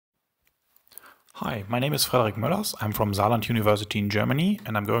Hi, my name is Frederik Möllers. I'm from Saarland University in Germany,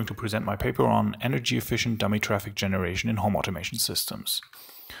 and I'm going to present my paper on energy-efficient dummy traffic generation in home automation systems.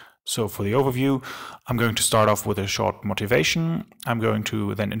 So for the overview, I'm going to start off with a short motivation. I'm going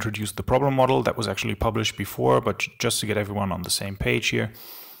to then introduce the problem model that was actually published before, but just to get everyone on the same page here.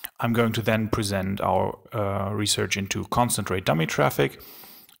 I'm going to then present our research into constant rate dummy traffic,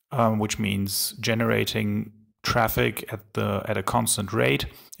 which means generating traffic at a constant rate,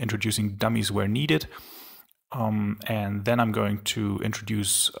 introducing dummies where needed. And then I'm going to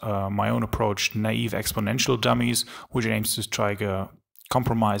introduce my own approach, naive exponential dummies, which aims to strike a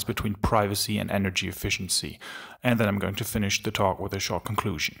compromise between privacy and energy efficiency. And then I'm going to finish the talk with a short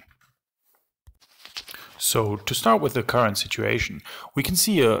conclusion. So to start with the current situation, we can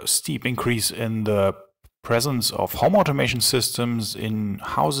see a steep increase in the presence of home automation systems in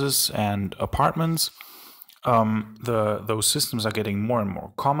houses and apartments. Those systems are getting more and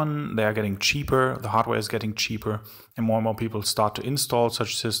more common. They are getting cheaper. The hardware is getting cheaper, and more people start to install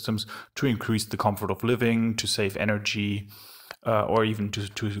such systems to increase the comfort of living, to save energy, or even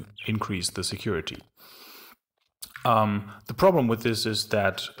to increase the security. The problem with this is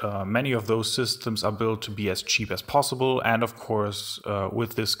that many of those systems are built to be as cheap as possible, and of course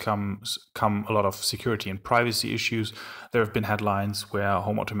with this come a lot of security and privacy issues. There have been headlines where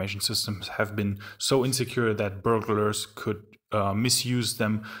home automation systems have been so insecure that burglars could misuse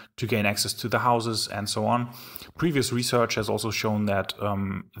them to gain access to the houses and so on. Previous research has also shown that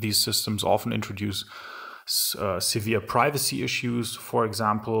these systems often introduce severe privacy issues. For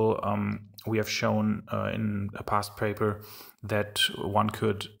example, we have shown in a past paper that one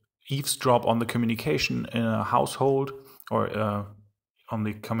could eavesdrop on the communication in a household or on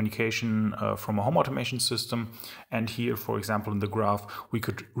the communication from a home automation system. And here, for example, in the graph, we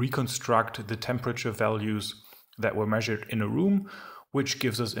could reconstruct the temperature values that were measured in a room, which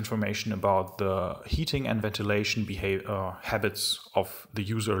gives us information about the heating and ventilation habits of the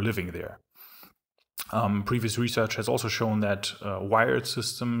user living there. Previous research has also shown that wired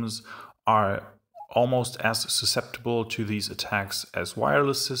systems are almost as susceptible to these attacks as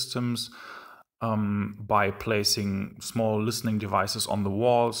wireless systems. By placing small listening devices on the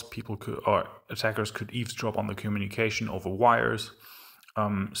walls, attackers could eavesdrop on the communication over wires.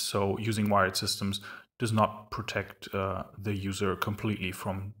 So using wired systems does not protect the user completely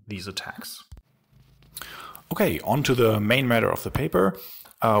from these attacks. Okay, on to the main matter of the paper.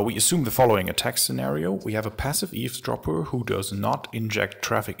 We assume the following attack scenario. We have a passive eavesdropper who does not inject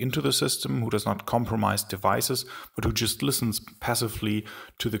traffic into the system, who does not compromise devices, but who just listens passively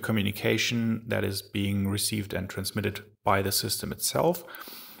to the communication that is being received and transmitted by the system itself.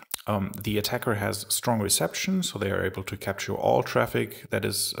 The attacker has strong reception, so they are able to capture all traffic that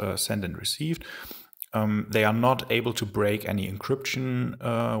is sent and received. They are not able to break any encryption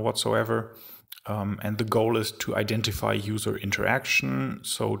whatsoever. And the goal is to identify user interaction,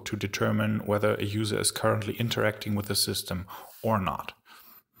 so to determine whether a user is currently interacting with the system or not.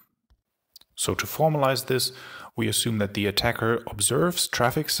 So to formalize this, we assume that the attacker observes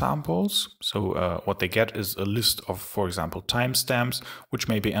traffic samples. So what they get is a list of, for example, timestamps, which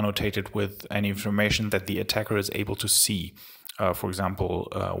may be annotated with any information that the attacker is able to see. For example,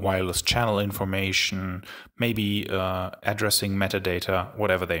 wireless channel information, maybe addressing metadata,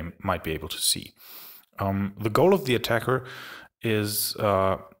 whatever they might be able to see. The goal of the attacker is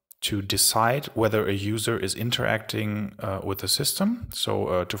to decide whether a user is interacting with the system.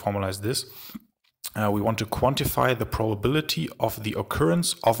 So to formalize this, we want to quantify the probability of the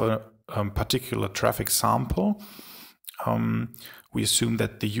occurrence of a particular traffic sample. We assume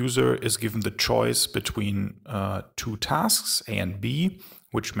that the user is given the choice between two tasks, A and B,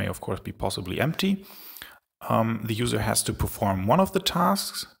 which may of course be possibly empty. The user has to perform one of the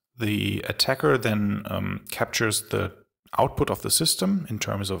tasks. The attacker then captures the output of the system in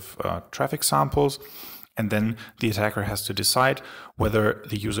terms of traffic samples, and then the attacker has to decide whether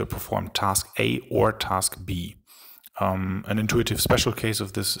the user performed task A or task B. An intuitive special case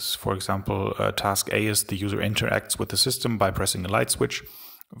of this is, for example, task A is the user interacts with the system by pressing a light switch,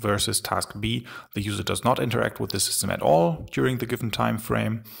 versus task B, the user does not interact with the system at all during the given time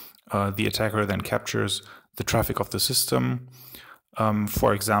frame. The attacker then captures the traffic of the system,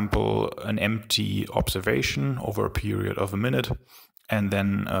 for example, an empty observation over a period of a minute, and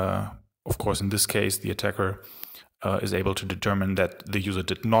then, of course, in this case, the attacker is able to determine that the user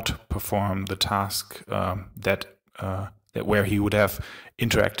did not perform the task where he would have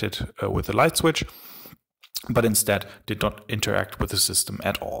interacted with the light switch, but instead did not interact with the system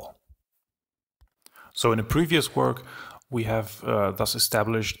at all. So in a previous work, we have thus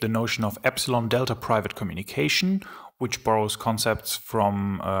established the notion of epsilon delta private communication, which borrows concepts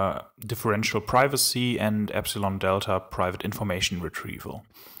from differential privacy and epsilon delta private information retrieval.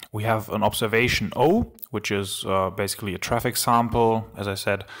 We have an observation O, which is basically a traffic sample, as I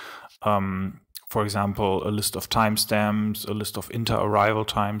said. For example, a list of timestamps, a list of inter-arrival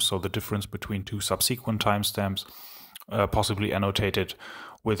times, so the difference between two subsequent timestamps, possibly annotated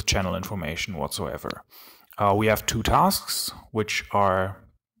with channel information whatsoever. We have two tasks, which are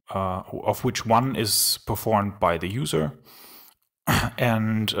of which one is performed by the user,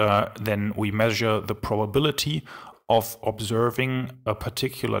 and then we measure the probability of observing a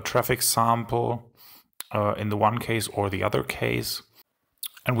particular traffic sample in the one case or the other case.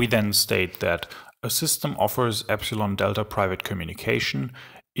 And we then state that a system offers epsilon delta private communication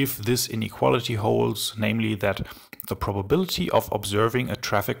if this inequality holds, namely that the probability of observing a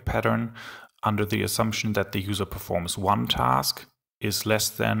traffic pattern under the assumption that the user performs one task is less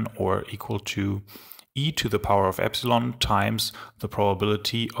than or equal to e to the power of epsilon times the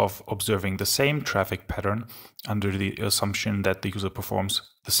probability of observing the same traffic pattern under the assumption that the user performs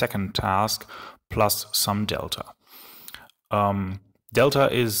the second task plus some delta.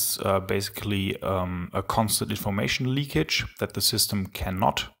 Delta is basically a constant information leakage that the system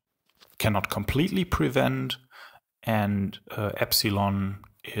cannot completely prevent, and epsilon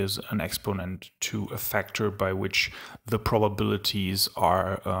is an exponent to a factor by which the probabilities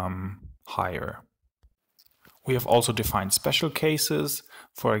are higher. We have also defined special cases.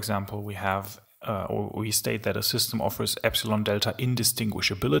 For example, we state that a system offers epsilon delta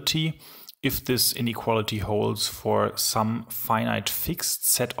indistinguishability if this inequality holds for some finite fixed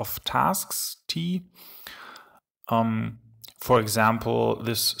set of tasks T. For example,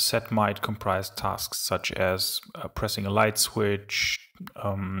 this set might comprise tasks such as pressing a light switch,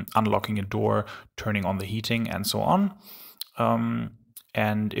 unlocking a door, turning on the heating, and so on.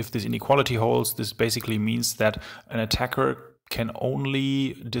 And if this inequality holds, this basically means that an attacker can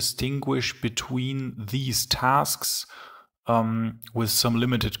only distinguish between these tasks with some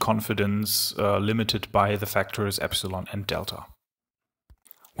limited confidence, limited by the factors epsilon and delta.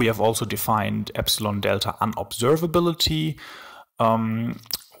 We have also defined epsilon delta unobservability,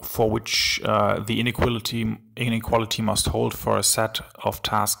 for which the inequality must hold for a set of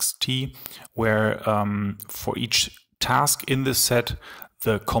tasks T, where for each task in this set,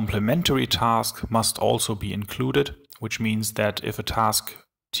 the complementary task must also be included, which means that if a task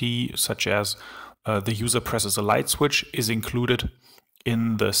T, such as the user presses a light switch, is included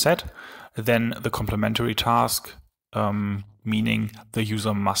in the set, then the complementary task, meaning the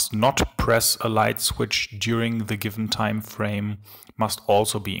user must not press a light switch during the given time frame, must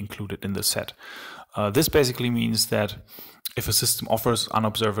also be included in the set. This basically means that if a system offers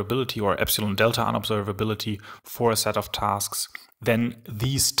unobservability or epsilon delta unobservability for a set of tasks, then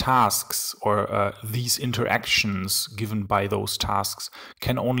these tasks or these interactions given by those tasks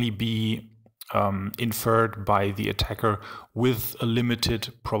can only be inferred by the attacker with a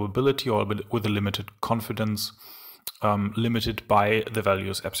limited probability or with a limited confidence, limited by the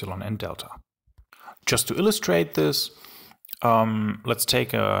values epsilon and delta. Just to illustrate this, let's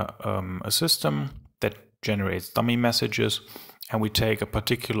take a system that generates dummy messages, and we take a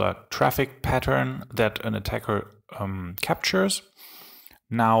particular traffic pattern that an attacker captures.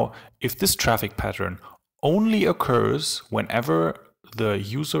 Now, if this traffic pattern only occurs whenever the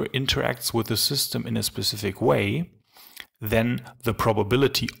user interacts with the system in a specific way, then the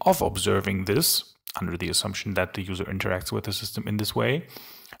probability of observing this, under the assumption that the user interacts with the system in this way,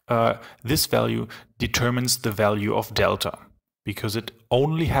 this value determines the value of delta, because it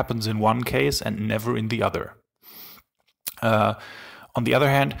only happens in one case and never in the other. On the other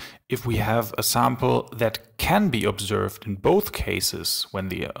hand, if we have a sample that can be observed in both cases, when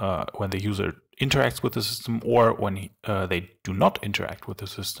the user interacts with the system or when they do not interact with the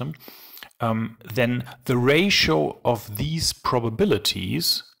system, then the ratio of these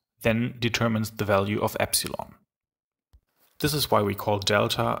probabilities then determines the value of epsilon. This is why we call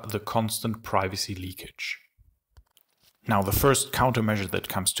delta the constant privacy leakage. Now, the first countermeasure that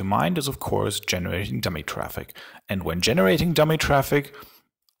comes to mind is, of course, generating dummy traffic. And when generating dummy traffic,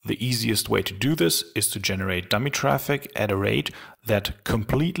 the easiest way to do this is to generate dummy traffic at a rate that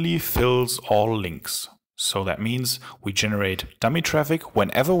completely fills all links. So that means we generate dummy traffic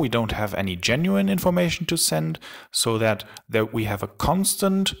whenever we don't have any genuine information to send, so that we have a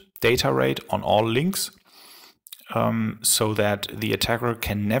constant data rate on all links, so that the attacker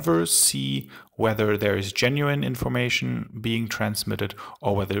can never see whether there is genuine information being transmitted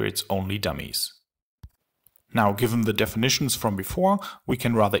or whether it's only dummies. Now, given the definitions from before, we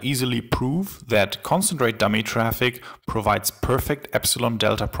can rather easily prove that constant rate dummy traffic provides perfect epsilon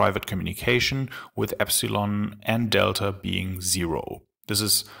delta private communication, with epsilon and delta being 0.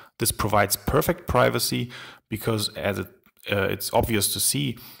 This provides perfect privacy because it's obvious to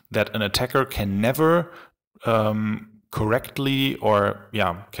see that an attacker can never correctly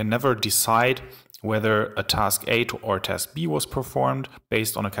can never decide whether a task A or task B was performed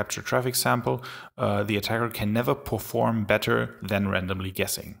based on a captured traffic sample. The attacker can never perform better than randomly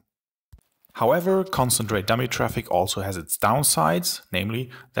guessing. However, constant rate dummy traffic also has its downsides, namely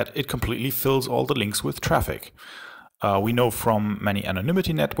that it completely fills all the links with traffic. We know from many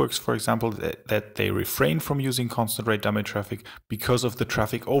anonymity networks, for example, that they refrain from using constant rate dummy traffic because of the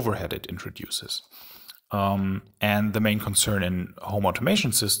traffic overhead it introduces. And the main concern in home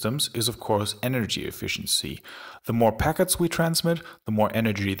automation systems is, of course, energy efficiency. The more packets we transmit, the more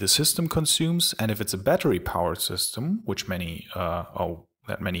energy the system consumes. And if it's a battery-powered system, which many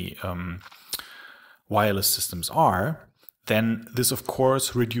wireless systems are, then this, of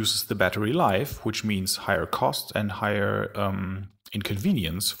course, reduces the battery life, which means higher cost and higher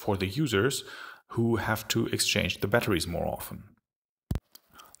inconvenience for the users who have to exchange the batteries more often.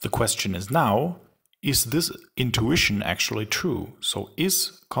 The question is now, is this intuition actually true? So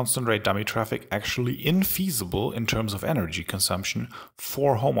is constant rate dummy traffic actually infeasible in terms of energy consumption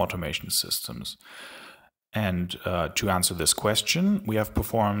for home automation systems? And to answer this question, we have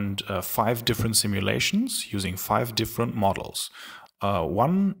performed 5 different simulations using 5 different models.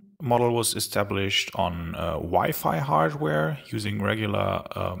 One model was established on Wi-Fi hardware using regular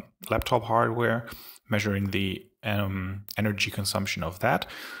laptop hardware, measuring the energy consumption of that.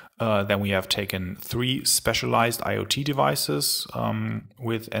 Then we have taken 3 specialized IoT devices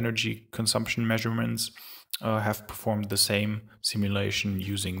with energy consumption measurements, have performed the same simulation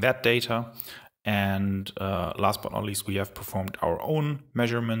using that data. And last but not least, we have performed our own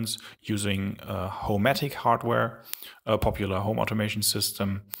measurements using Homematic hardware, a popular home automation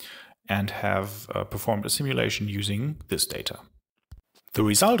system, and have performed a simulation using this data. The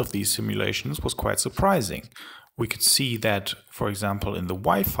result of these simulations was quite surprising. We could see that, for example, in the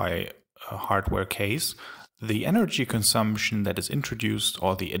Wi-Fi hardware case, the energy consumption that is introduced,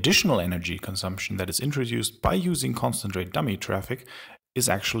 or the additional energy consumption that is introduced by using constant rate dummy traffic, is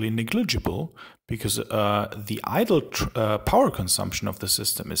actually negligible, because the idle power consumption of the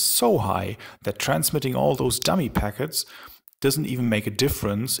system is so high that transmitting all those dummy packets doesn't even make a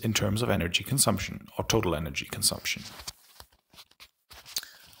difference in terms of energy consumption or total energy consumption.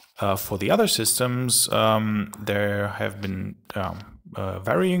 For the other systems, there have been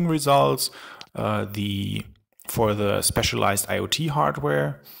varying results. For the specialized IoT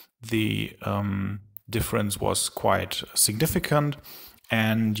hardware, the difference was quite significant.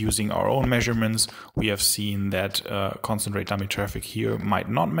 And using our own measurements, we have seen that constant rate dummy traffic here might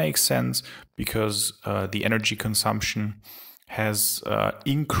not make sense, because the energy consumption has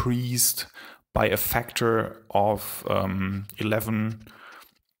increased by a factor of 11.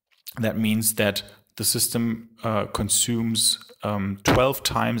 That means that the system consumes 12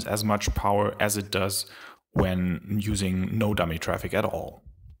 times as much power as it does when using no dummy traffic at all.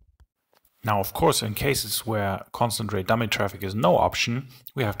 Now, of course, in cases where constant rate dummy traffic is no option,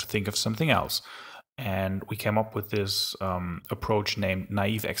 we have to think of something else. And we came up with this approach named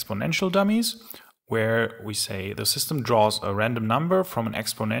naive exponential dummies, where we say the system draws a random number from an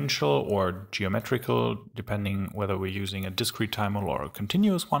exponential or geometrical, depending whether we're using a discrete time model or a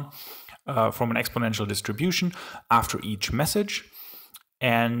continuous one, from an exponential distribution after each message.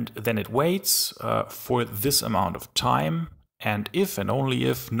 And then it waits for this amount of time. And if and only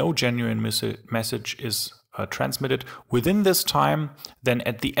if no genuine message is transmitted within this time, then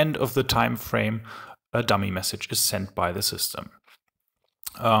at the end of the time frame, a dummy message is sent by the system.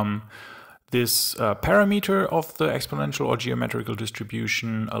 This parameter of the exponential or geometrical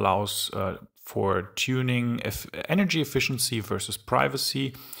distribution allows for tuning energy efficiency versus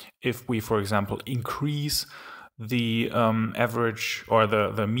privacy. If we, for example, increase the average or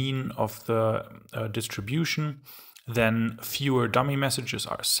the mean of the distribution, then fewer dummy messages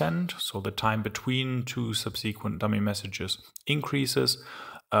are sent, so the time between 2 subsequent dummy messages increases,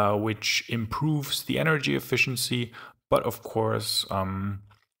 which improves the energy efficiency, but of course,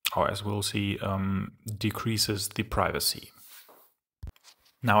 or as we'll see, decreases the privacy.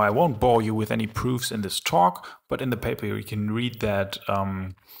 Now, I won't bore you with any proofs in this talk, but in the paper you can read that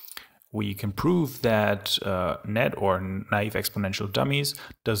we can prove that NED, or naive exponential dummies,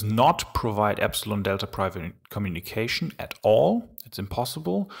 does not provide epsilon delta private communication at all. It's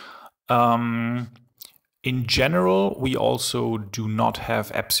impossible. In general, we also do not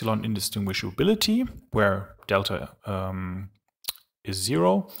have epsilon indistinguishability, where delta is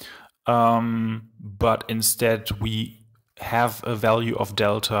 0, but instead we have a value of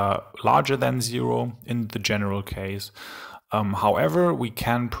delta larger than 0 in the general case. However, we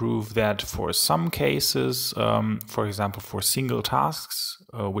can prove that for some cases, for example, for single tasks,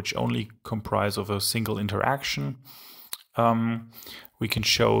 which only comprise of a single interaction, we can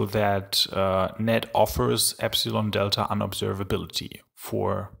show that net offers epsilon delta unobservability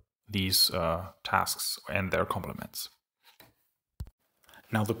for these tasks and their complements.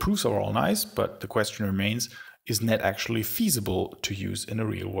 Now, the proofs are all nice, but the question remains, is net actually feasible to use in a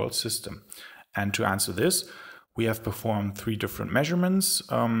real-world system? And to answer this, we have performed 3 different measurements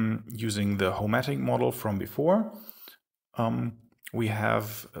using the homatic model from before. We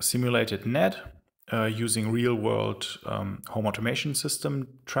have simulated net using real-world home automation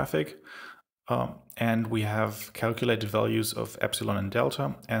system traffic, and we have calculated values of epsilon and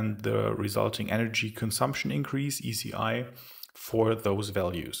delta and the resulting energy consumption increase, ECI, for those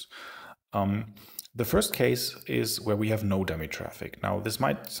values. The first case is where we have no dummy traffic. Now, this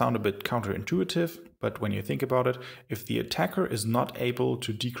might sound a bit counterintuitive, but when you think about it, if the attacker is not able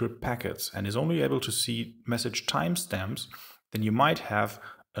to decrypt packets and is only able to see message timestamps, then you might have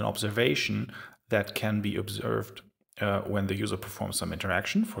an observation that can be observed when the user performs some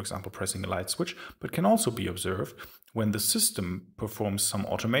interaction, for example, pressing a light switch, but can also be observed when the system performs some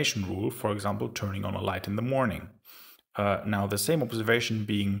automation rule, for example, turning on a light in the morning. Now, the same observation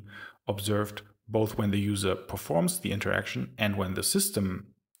being observed both when the user performs the interaction and when the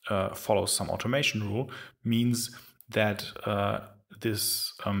system follows some automation rule means that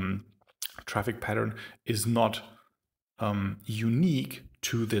this traffic pattern is not unique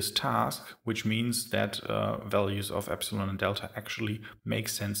to this task, which means that values of epsilon and delta actually make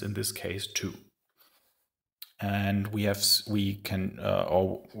sense in this case too. And using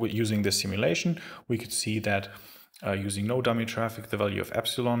this simulation, we could see that using no dummy traffic, the value of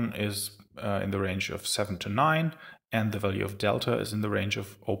epsilon is in the range of 7 to 9, and the value of delta is in the range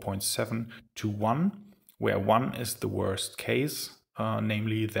of 0.7 to 1, where 1 is the worst case,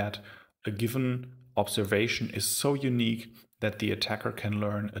 namely that a given observation is so unique that the attacker can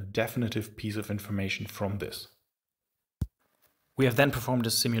learn a definitive piece of information from this. We have then performed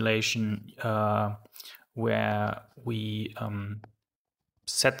a simulation where we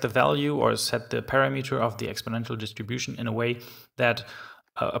set the value or set the parameter of the exponential distribution in a way that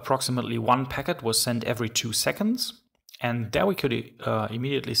approximately 1 packet was sent every 2 seconds. And there we could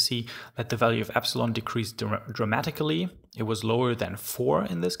immediately see that the value of epsilon decreased dramatically. It was lower than 4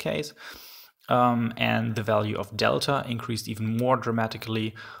 in this case. And the value of delta increased even more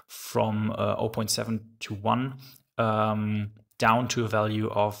dramatically from 0.7 to 1 down to a value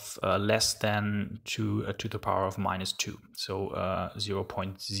of less than 2 to the power of -2, so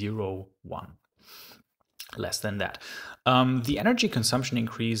 0.01, less than that. The energy consumption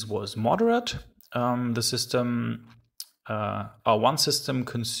increase was moderate. The system, one system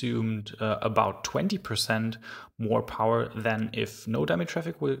consumed about 20% more power than if no dummy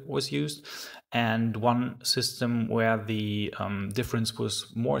traffic was used, and one system where the difference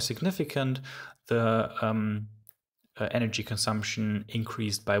was more significant, the energy consumption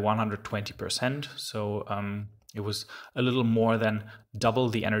increased by 120%. So it was a little more than double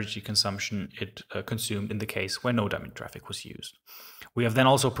the energy consumption it consumed in the case where no dummy traffic was used. We have then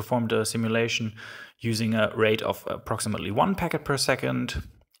also performed a simulation using a rate of approximately 1 packet per second,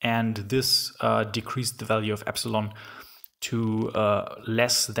 and this decreased the value of epsilon to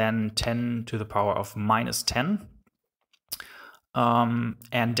less than 10 to the power of -10.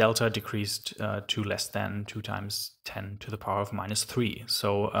 And delta decreased to less than 2 times 10 to the power of -3.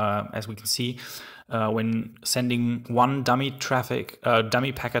 So as we can see, when sending 1 dummy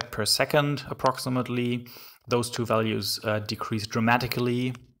packet per second, approximately, those 2 values decrease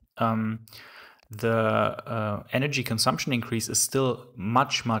dramatically. The energy consumption increase is still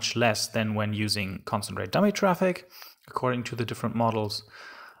much, much less than when using constant rate dummy traffic, according to the different models.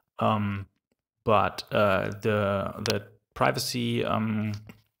 But the privacy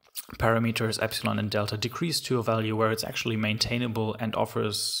parameters epsilon and delta decrease to a value where it's actually maintainable and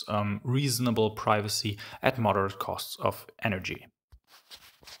offers reasonable privacy at moderate costs of energy.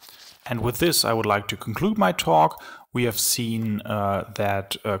 And with this, I would like to conclude my talk. We have seen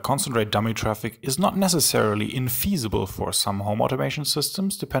that constant rate dummy traffic is not necessarily infeasible for some home automation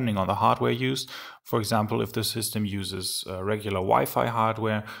systems, depending on the hardware used. For example, if the system uses regular Wi-Fi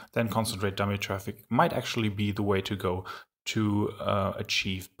hardware, then constant rate dummy traffic might actually be the way to go to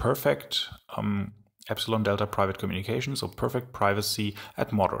achieve perfect epsilon delta private communication, so perfect privacy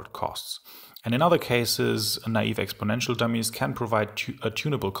at moderate costs. And in other cases, naive exponential dummies can provide a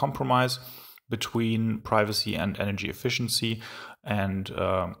tunable compromise between privacy and energy efficiency, and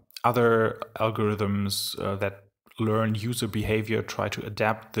other algorithms that learn user behavior try to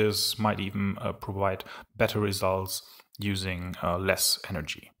adapt this might even provide better results using less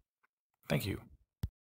energy. Thank you.